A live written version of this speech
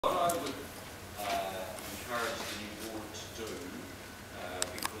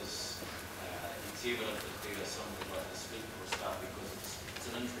it's evident that there's something like to speak for a start, because it's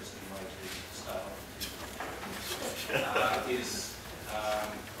an interesting way to start off. I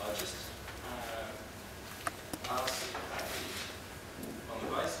just ask on the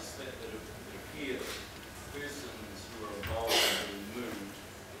basis that it appears that persons who are involved in being moved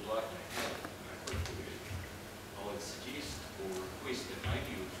would like to have a quick word, I would suggest or request that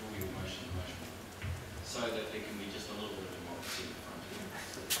maybe you withdraw your motion so that there can be just a little bit of democracy in front here.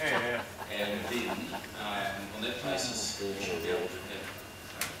 Yeah. And then, on that basis, we should be able to have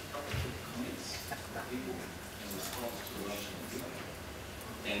a couple of comments from people in response to the motion,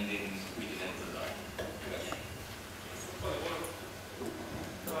 and then we can end the day. Okay. Well,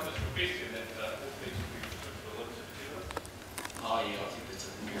 I just requested that all these be put to the list together. Oh yeah, I think that's a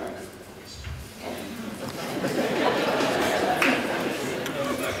very good request.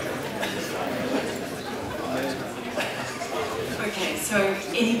 Okay, so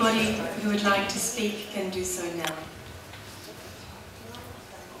anybody who would like to speak can do so now.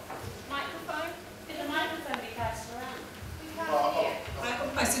 Microphone? Did a microphone be passed around? We can't hear.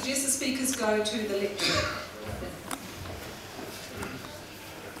 I suggest the speakers go to the lectern.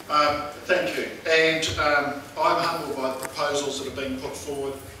 Thank you. And I'm humbled by the proposals that have been put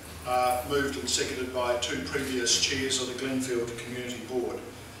forward, moved and seconded by two previous chairs of the Glenfield Community Board.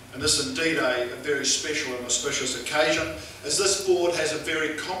 And this is indeed a very special and auspicious occasion, as this board has a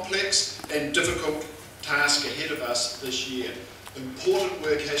very complex and difficult task ahead of us this year. Important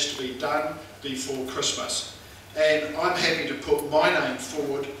work has to be done before Christmas. And I'm happy to put my name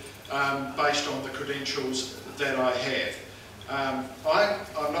forward based on the credentials that I have.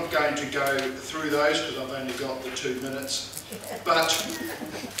 I'm not going to go through those because I've only got the 2 minutes, but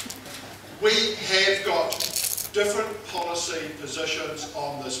we have got different policy positions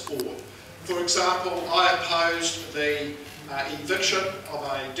on this board. For example, I opposed the eviction of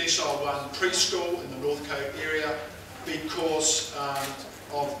a Decile 1 preschool in the Northcote area because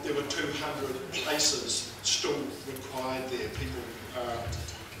there were 200 places still required there.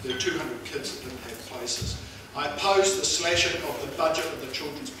 There were 200 kids that didn't have places. I opposed the slashing of the budget of the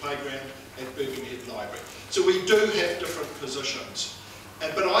children's playground at Birkenhead Library. So we do have different positions.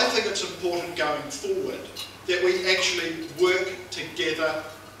 But I think it's important going forward that we actually work together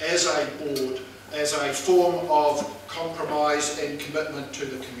as a board, as a form of compromise and commitment to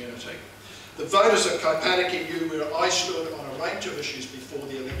the community. The voters at Kaipatiki knew where I stood on a range of issues before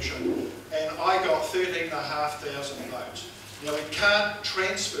the election, and I got 13,500 votes. Now we can't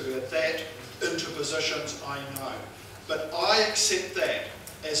transfer that into positions, I know, but I accept that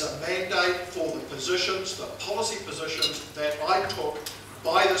as a mandate for the positions, the policy positions that I took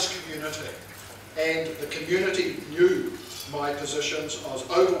by this community. And the community knew my positions. I was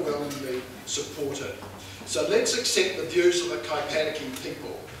overwhelmingly supported. So let's accept the views of the Kaipatiki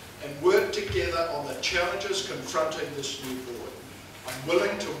people and work together on the challenges confronting this new board. I'm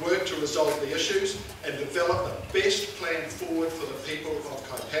willing to work to resolve the issues and develop the best plan forward for the people of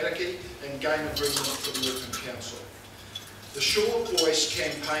Kaipatiki and gain agreement for the Auckland Council. The Short Voice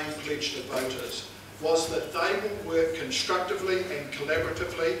campaign pledge to voters was that they will work constructively and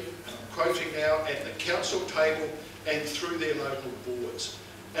collaboratively, and I'm quoting now, at the council table and through their local boards.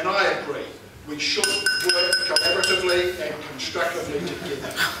 And I agree, we should work collaboratively and constructively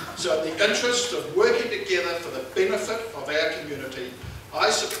together. So in the interest of working together for the benefit of our community, I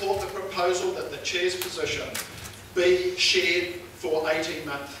support the proposal that the chair's position be shared for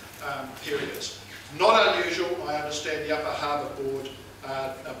 18-month periods. Not unusual, I understand the Upper Harbour Board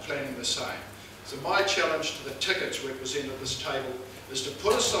are planning the same. So my challenge to the tickets represented at this table is to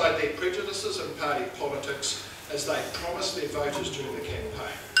put aside their prejudices and party politics as they promise their voters during the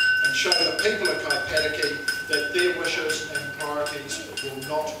campaign, and show the people of Kaipatiki that their wishes and priorities will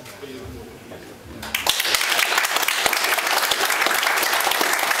not be ignored.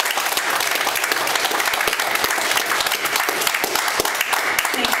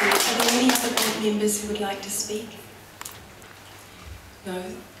 Thank you. Are there any other board members who would like to speak? No?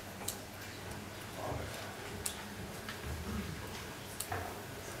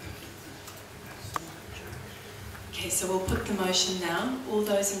 Okay, so we'll put the motion now. All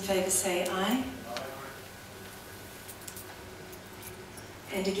those in favour say aye.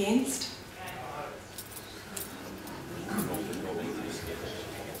 And against?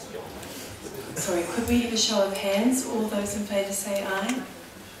 Sorry, could we have a show of hands? All those in favour say aye.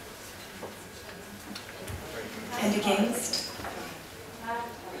 And against?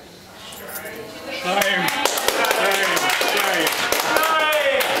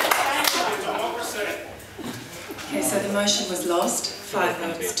 Okay, so the motion was lost, 5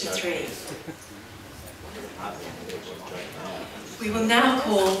 votes to 3. We will now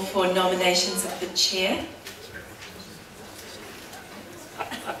call for nominations of the chair.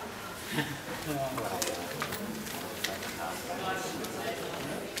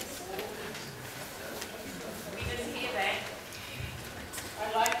 We didn't hear that.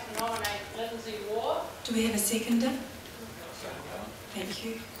 I'd like to nominate Lindsay Waugh. Do we have a seconder? Thank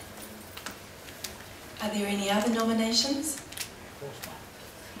you. Are there any other nominations?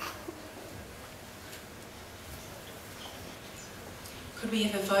 Could we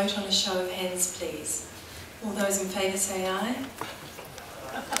have a vote on a show of hands, please? All those in favour say aye.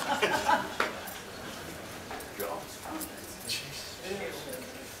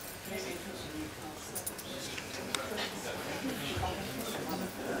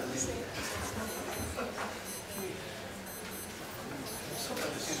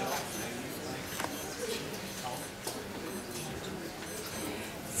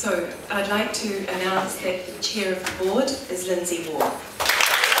 So, I'd like to announce that the chair of the board is Lindsay Waugh.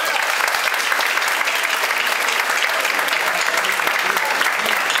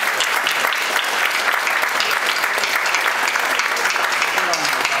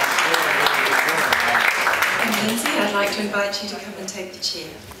 And Lindsay, I'd like to invite you to come and take the chair.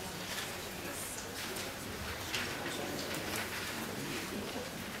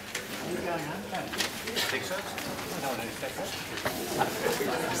 Think so? No,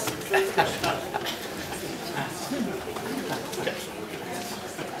 no,